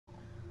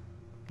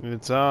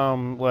It's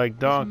like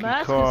Donkey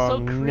mask is Kong, so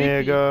creepy.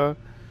 nigga.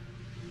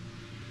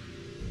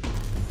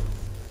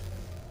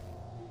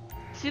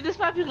 See, this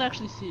map you can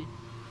actually see.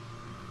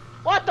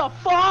 What the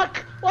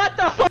fuck? What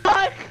the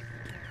fuck?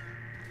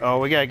 Oh,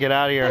 we gotta get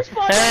out of here. There's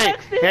fire Hey,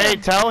 next to hey,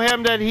 him. tell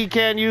him that he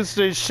can't use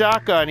his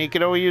shotgun. He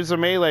can only use a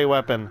melee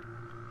weapon.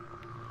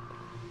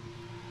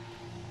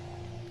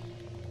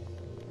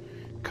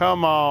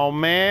 Come on,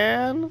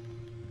 man.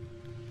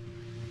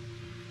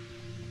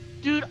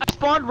 Dude, I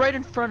spawned right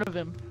in front of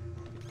him.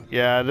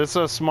 Yeah, this is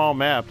a small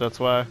map, that's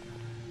why.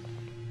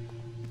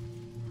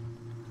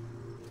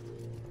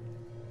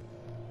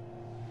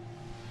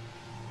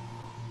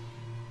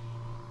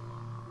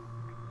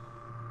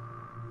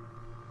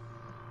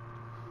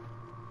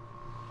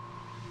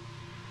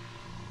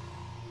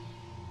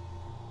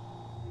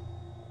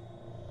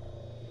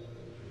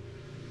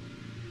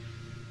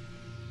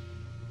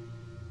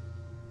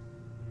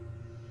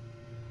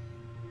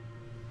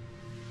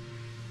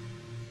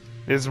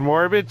 Is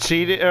Morbid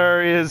cheating,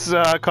 or is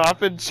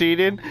Coffin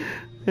cheating?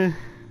 Oh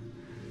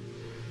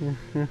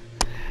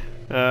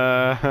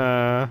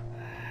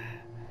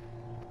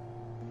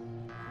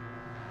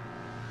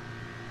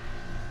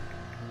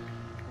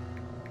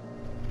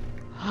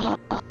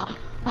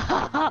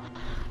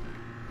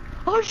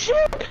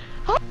shit!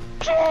 Oh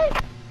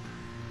shit!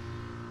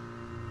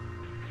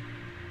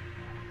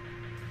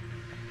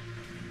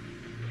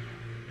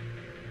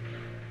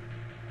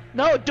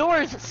 No,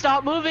 doors!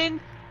 Stop moving!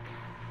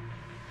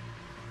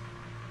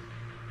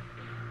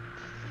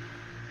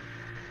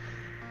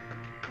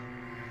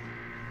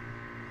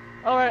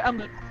 Alright, I'm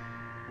good.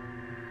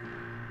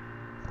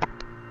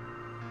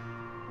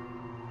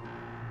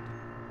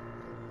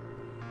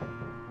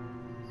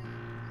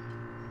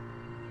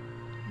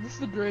 This is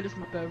the greatest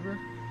map ever.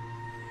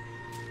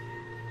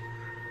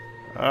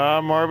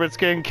 Morbid's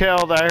getting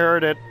killed, I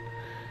heard it.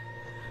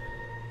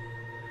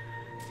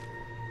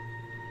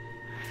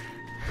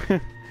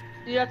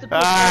 You have to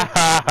put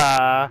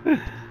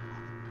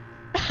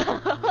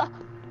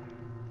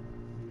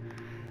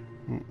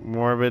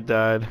Morbid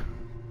died.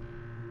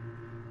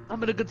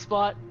 I'm in a good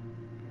spot.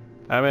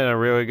 I'm in a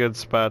really good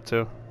spot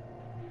too.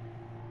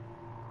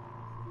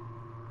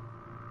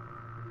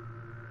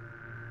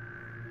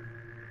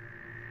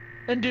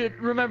 And dude,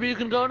 remember you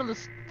can go into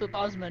the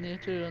pause menu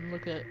too and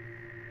look at.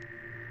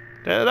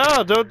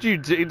 No, don't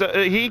you?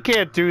 He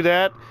can't do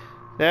that.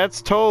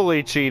 That's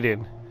totally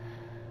cheating.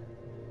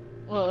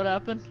 What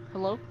happened?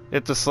 Hello?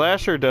 If the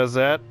slasher does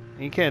that,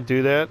 he can't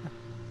do that.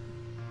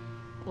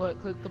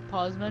 What? Click the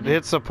pause menu.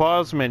 It's the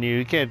pause menu.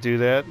 You can't do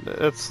that.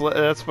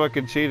 That's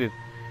fucking cheating.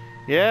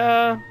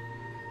 Yeah,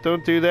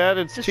 don't do that.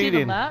 It's to cheating. See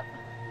the map?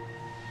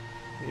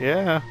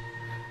 Yeah.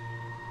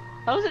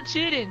 How is it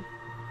cheating?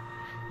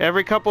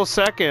 Every couple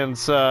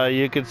seconds,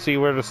 you can see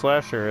where the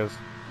slasher is.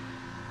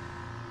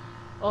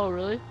 Oh,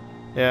 really?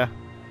 Yeah.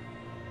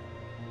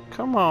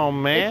 Come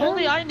on, man. If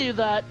only I knew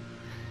that.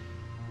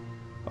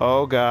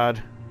 Oh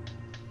God.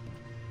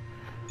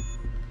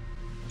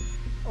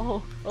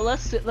 Oh, well,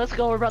 let's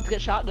go. We're about to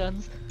get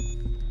shotguns.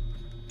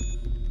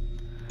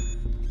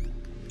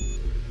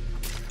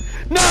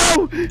 No!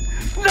 No!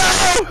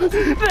 No!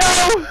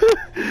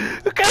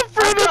 Come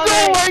through the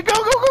doorway! Go,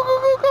 go, go, go,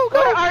 go, go,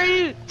 Where go! are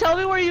you? Tell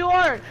me where you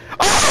are.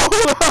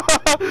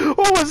 Oh!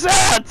 What was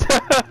that?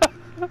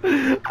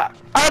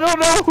 I don't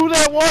know who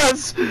that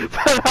was,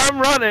 but I'm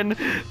running.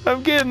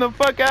 I'm getting the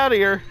fuck out of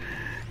here.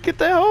 Get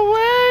the hell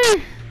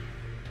away!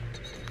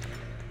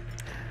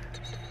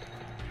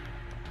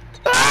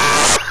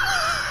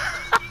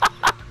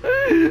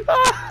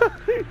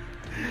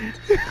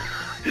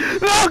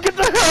 No, get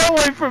the hell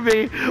away from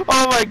me!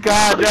 Oh my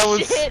God, that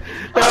was shit.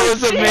 that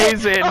was Shit.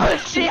 amazing. Oh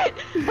shit!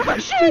 Oh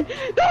shit!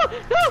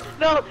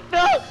 No!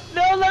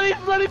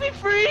 Let me be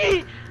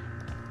free!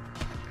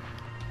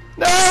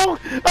 No!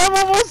 I'm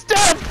almost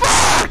dead!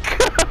 Fuck!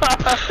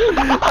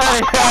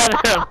 I had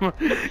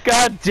him!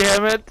 God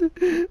damn it!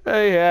 I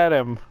had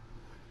him.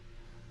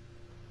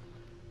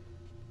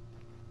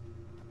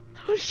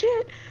 Oh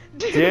shit!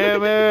 Dude.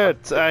 Damn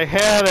it! I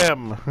had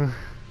him!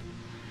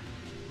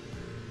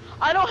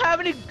 I don't have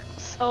any.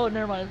 Oh,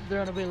 never mind.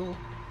 They're unavailable.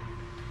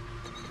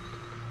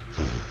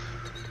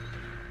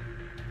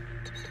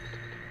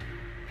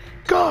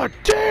 God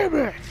damn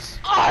it!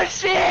 Oh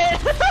shit!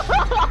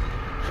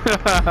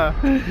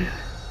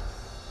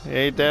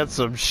 Ain't that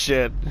some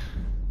shit?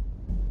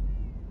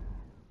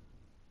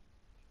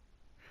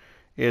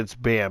 It's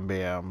Bam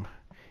Bam.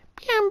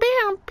 Bam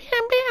Bam!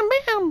 Bam Bam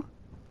Bam!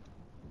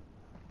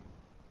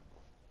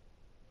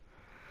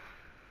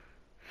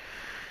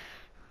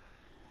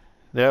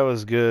 That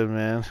was good,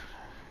 man.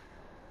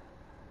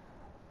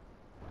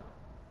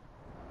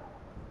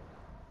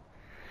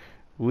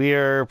 We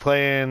are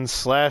playing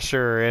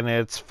Slasher and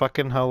it's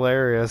fucking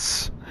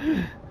hilarious.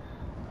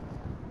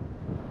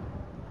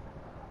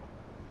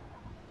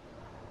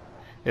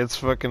 It's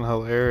fucking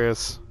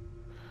hilarious.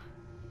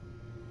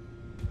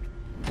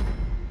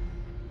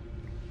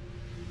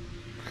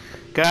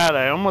 God,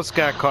 I almost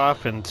got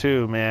Coffin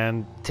too,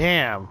 man.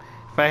 Damn.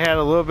 If I had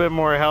a little bit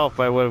more health,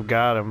 I would have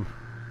got him.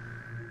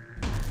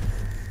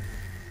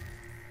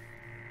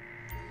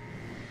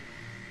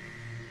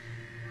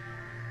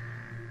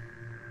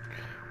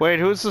 Wait,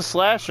 who's the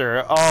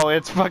slasher? Oh,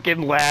 it's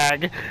fucking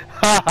Lag.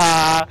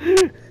 Haha.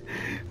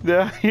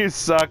 No, you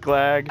suck,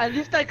 Lag. At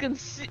least I can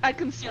see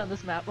on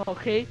this map,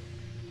 okay?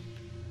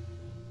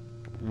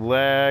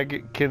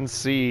 Lag can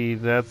see.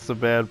 That's the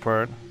bad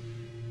part.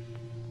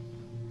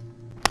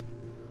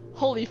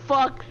 Holy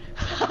fuck!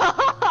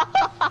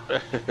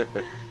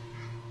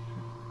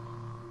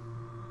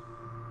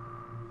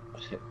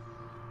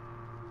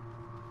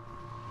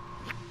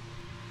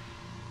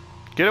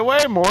 Get away,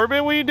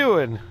 Morbid. What are you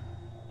doing?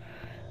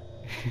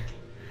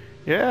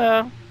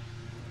 Yeah.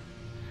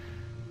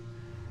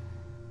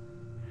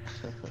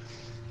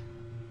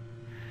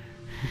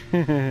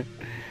 I'm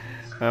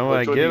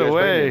like, get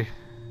away.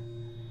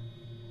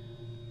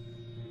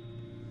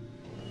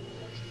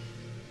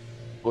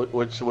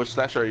 Which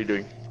slasher are you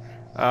doing?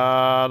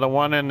 The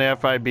one in the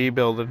FIB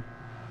building.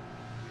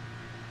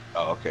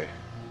 Oh, okay.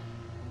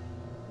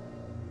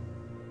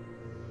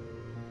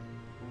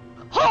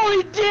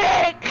 Holy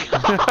dick!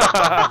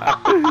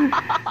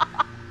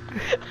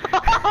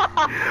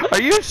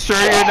 Are you sure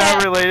you're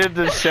not related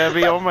to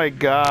Chevy? Oh my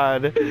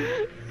god.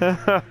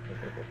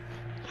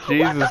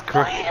 Jesus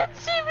Christ. You didn't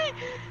see me?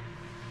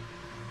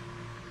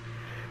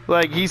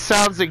 Like, he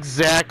sounds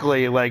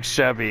exactly like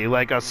Chevy,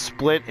 like a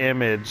split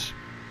image.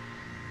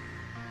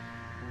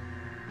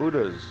 Who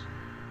does?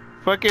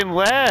 Fucking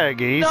Lag.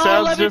 He No,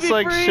 sounds let me just be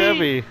like free.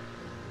 Chevy.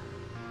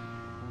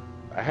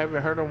 I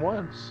haven't heard him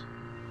once.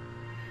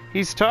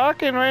 He's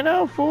talking right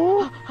now,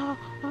 fool.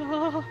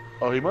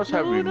 Oh, he must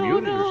have me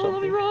muted or something.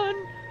 Let me run.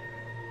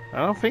 I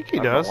don't think he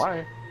I don't know does.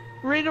 why.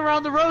 Ring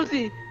around the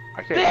rosy.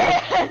 I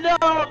can't. No,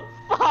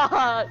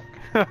 fuck.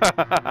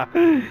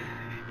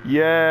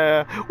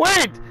 Yeah.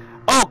 Wait!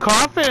 Oh,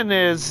 Coffin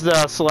is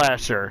the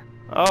slasher.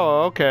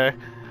 Oh, okay.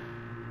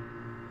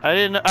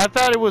 I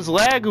thought it was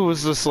Lag who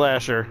was the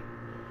slasher.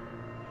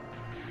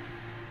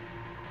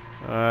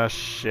 Ah,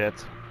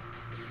 shit.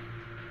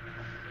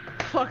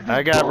 Fuck this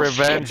I got bullshit.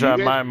 revenge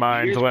on my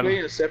mind You guys when. play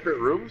in separate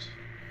rooms?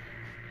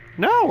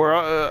 No,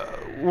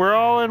 we're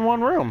all in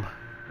one room.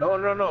 No.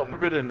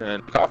 Morbid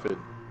and Coffin.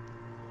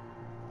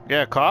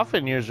 Yeah,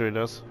 Coffin usually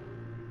does.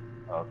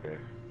 Okay.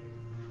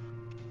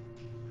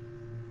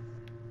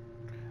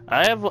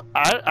 I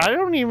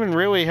don't even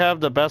really have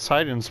the best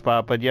hiding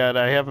spot, but yet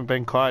I haven't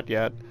been caught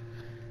yet.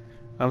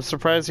 I'm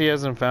surprised he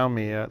hasn't found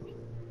me yet.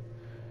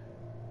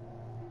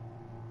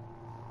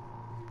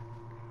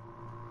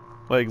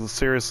 Like,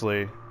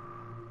 seriously.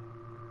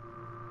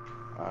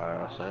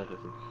 Sad, I think.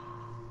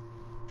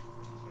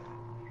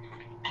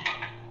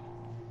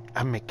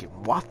 I'm making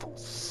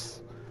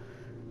waffles.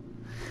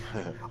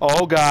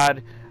 Oh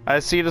god, I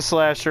see the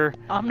slasher.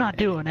 I'm not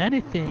doing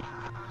anything.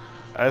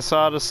 I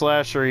saw the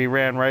slasher, he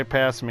ran right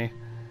past me.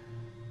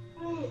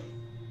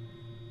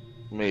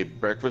 Made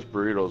breakfast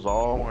burritos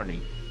all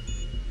morning.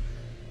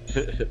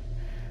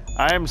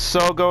 I am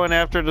so going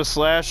after the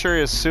slasher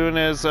as soon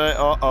as I...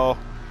 Uh-oh.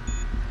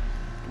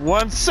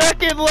 1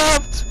 second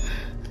left!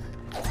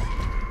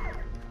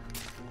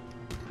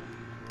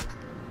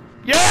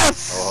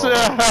 Yes!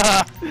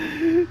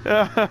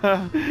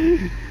 Oh.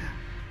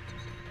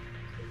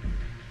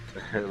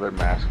 They're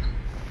masked.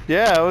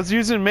 Yeah, I was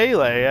using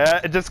melee.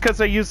 Just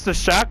because I used the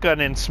shotgun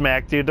and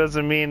smacked you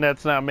doesn't mean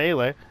that's not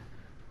melee.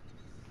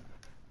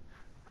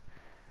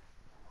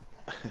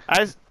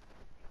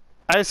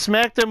 I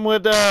smacked him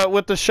with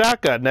the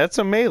shotgun. That's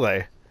a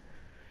melee.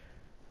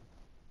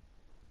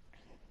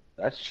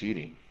 That's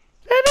cheating.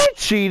 It ain't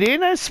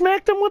cheating. I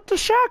smacked him with the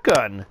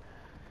shotgun.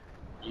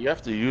 You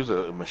have to use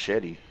a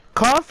machete.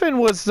 Coffin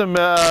was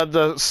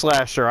the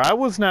slasher. I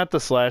was not the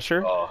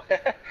slasher. Oh.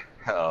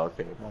 Oh,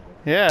 okay.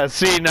 Yeah.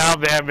 See now,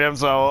 Bam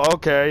Bam's all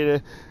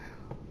okay.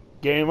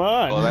 Game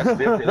on. Oh, that's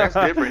different. That's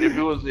different. If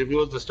it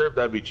was disturbed,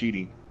 that'd be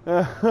cheating.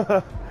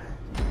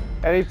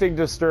 Anything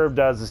Disturbed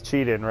does is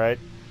cheating, right?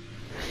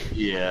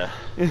 Yeah.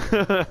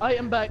 I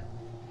am back.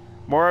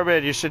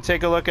 Morbid, you should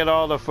take a look at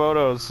all the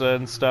photos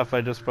and stuff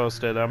I just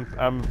posted.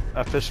 I'm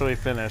officially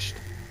finished.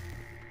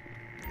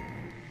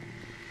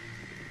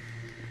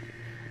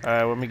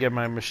 Alright, let me get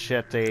my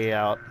machete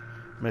out.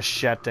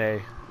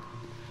 Machete.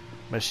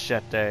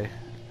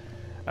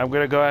 I'm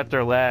gonna go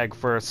after Lag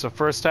first. The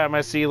first time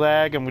I see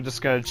Lag, I'm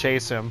just gonna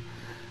chase him.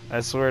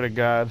 I swear to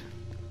God.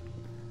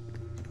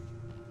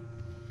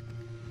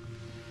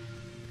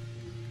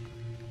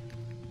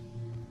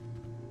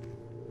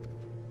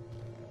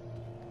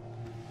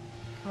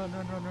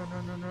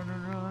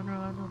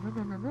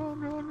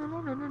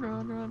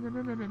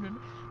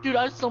 Dude,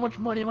 I have so much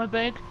money in my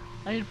bank.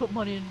 I need to put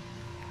money in.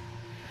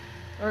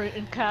 Or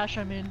in cash,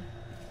 I mean.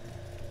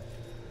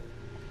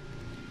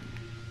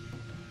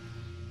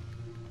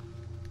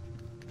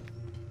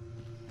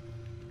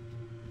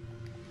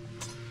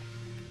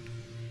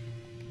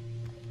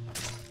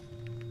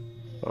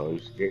 Oh,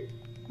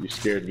 you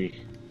scared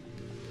me.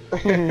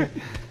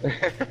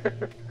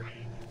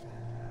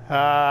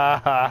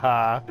 Ha ha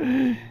ha.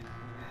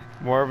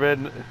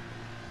 Morbid.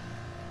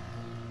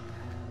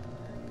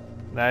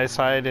 Nice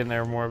hide in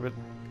there, Morbid.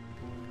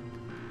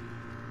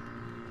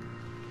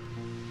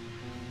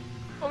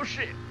 Oh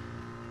shit.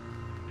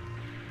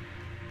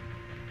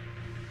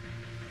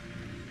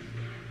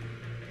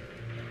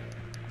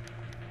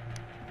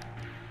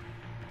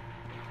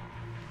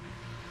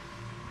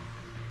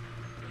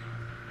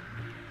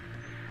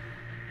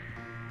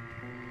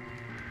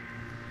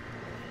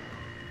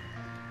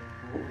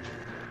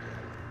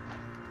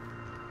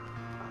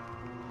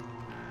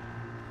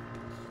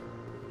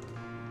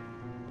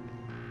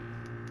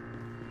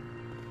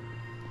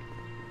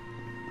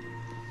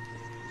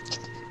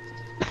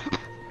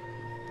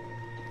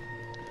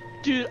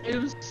 Dude, I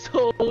was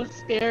so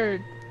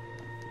scared.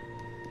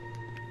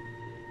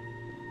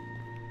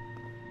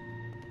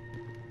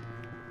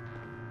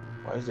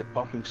 Why is it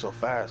pumping so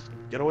fast?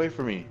 Get away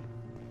from me.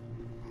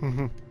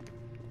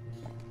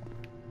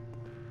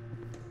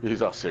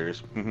 He's all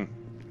serious.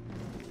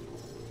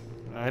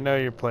 I know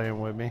you're playing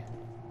with me.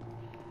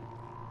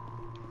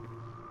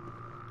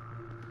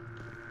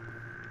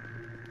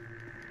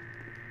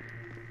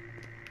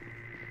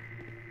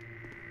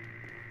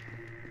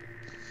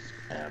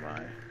 Am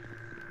I?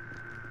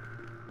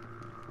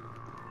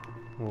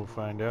 We'll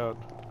find out.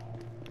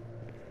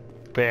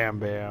 Bam,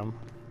 bam.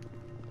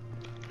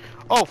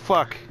 Oh,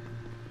 fuck.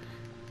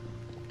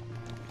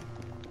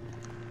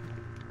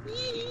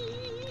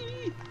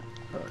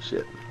 Oh,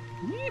 shit.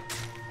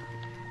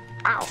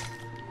 Ow!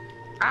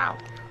 Ow!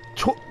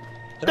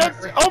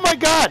 That's, oh my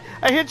god!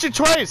 I hit you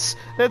twice!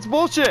 That's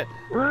bullshit!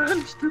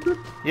 Run, stupid!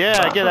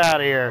 Yeah, get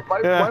out of here.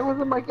 Why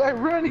wasn't my guy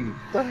running?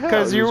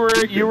 Because you were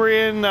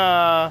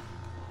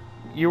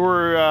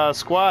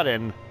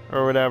squatting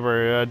or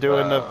whatever,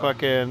 doing the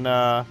fucking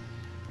the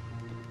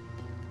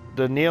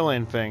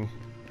kneeling thing.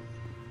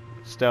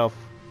 Stealth.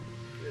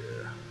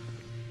 Yeah.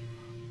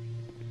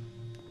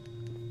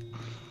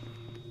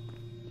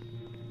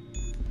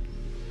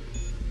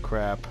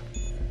 Crap.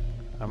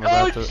 I'm Oh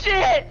about to...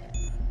 shit!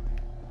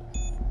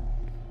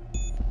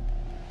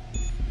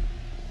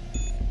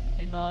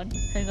 Hang on,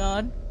 hang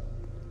on.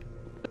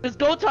 It's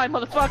go time,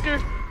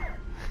 motherfucker!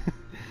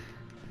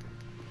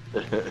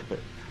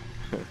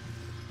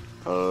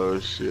 Oh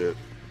shit.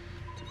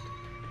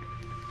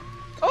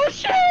 Oh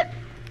shit!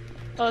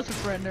 Oh, that's a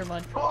friend, never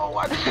mind. Oh,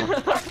 what?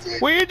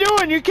 What are you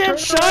doing? You can't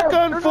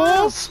shotgun, turn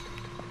fools!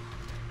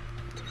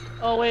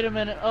 Oh, wait a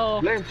minute. Oh.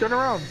 Lame, turn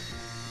around.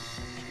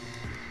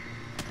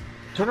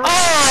 Turn around.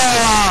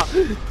 Ah!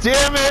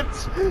 Damn it!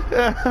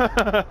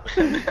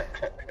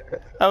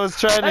 I was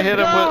trying to hit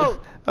him with...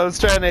 I was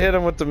trying to hit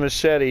him with the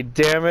machete.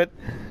 Damn it!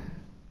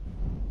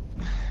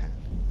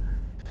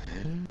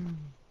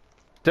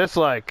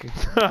 Dislike.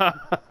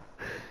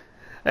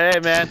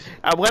 Hey man,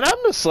 when I'm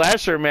the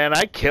slasher, man,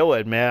 I kill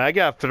it, man. I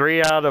got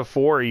 3 out of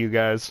 4 of you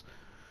guys.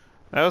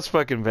 That was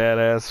fucking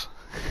badass.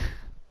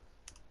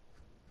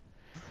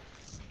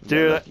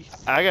 Dude,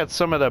 I got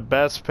some of the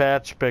best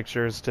patch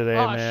pictures today,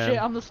 Oh man. shit,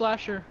 I'm the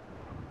slasher.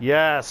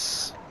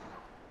 Yes.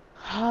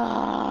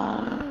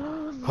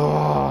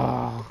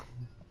 Oh.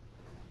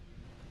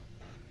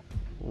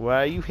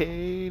 Why you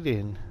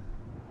hating?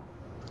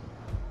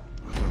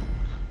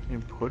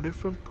 Imported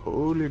from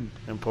Poland.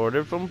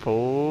 Imported from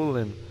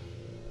Poland.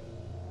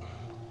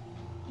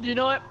 You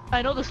know what?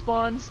 I know the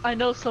spawns. I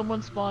know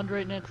someone spawned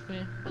right next to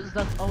me. Because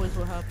that's always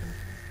what happens.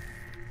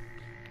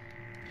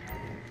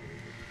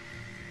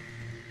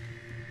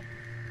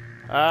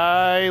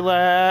 I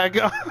lag.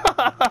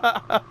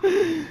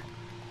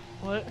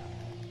 What?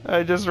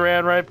 I just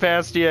ran right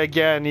past you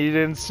again. You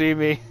didn't see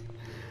me.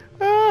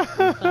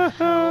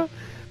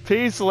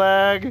 Peace,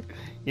 lag.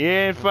 You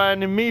ain't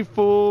finding me,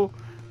 fool.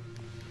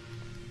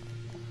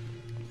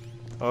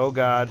 Oh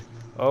god.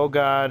 Oh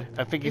god.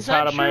 I think he's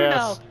hot on my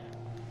ass. Now?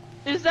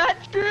 Is that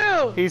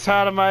true? He's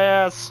hot on my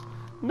ass.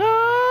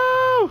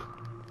 No!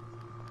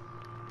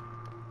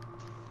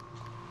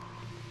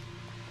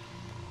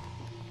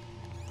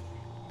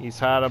 He's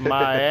hot on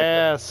my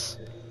ass.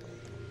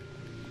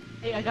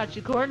 Hey, I got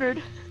you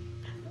cornered.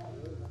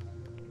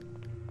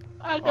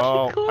 I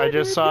got you cornered. I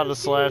just saw the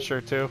slasher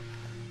too.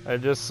 I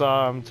just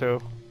saw him too.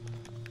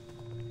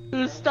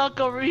 Who's stuck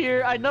over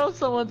here? I know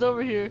someone's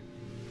over here.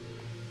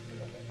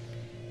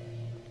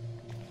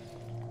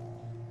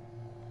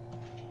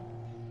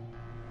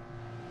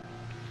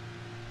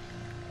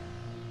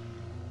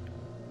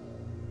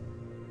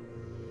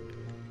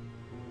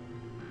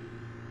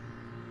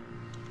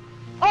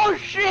 Oh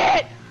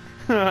shit!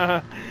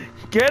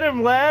 Get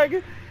him,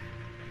 lag!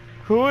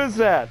 Who is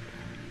that?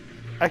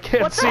 I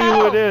can't see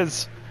who it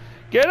is.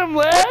 Get him,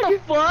 lag! What the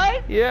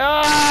fuck?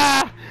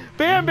 Yeah!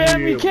 Bam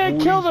Bam, you can't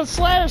kill the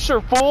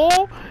slasher,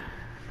 fool!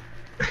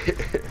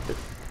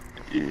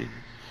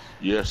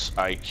 Yes,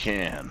 I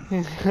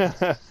can.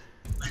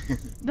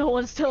 No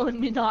one's telling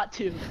me not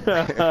to.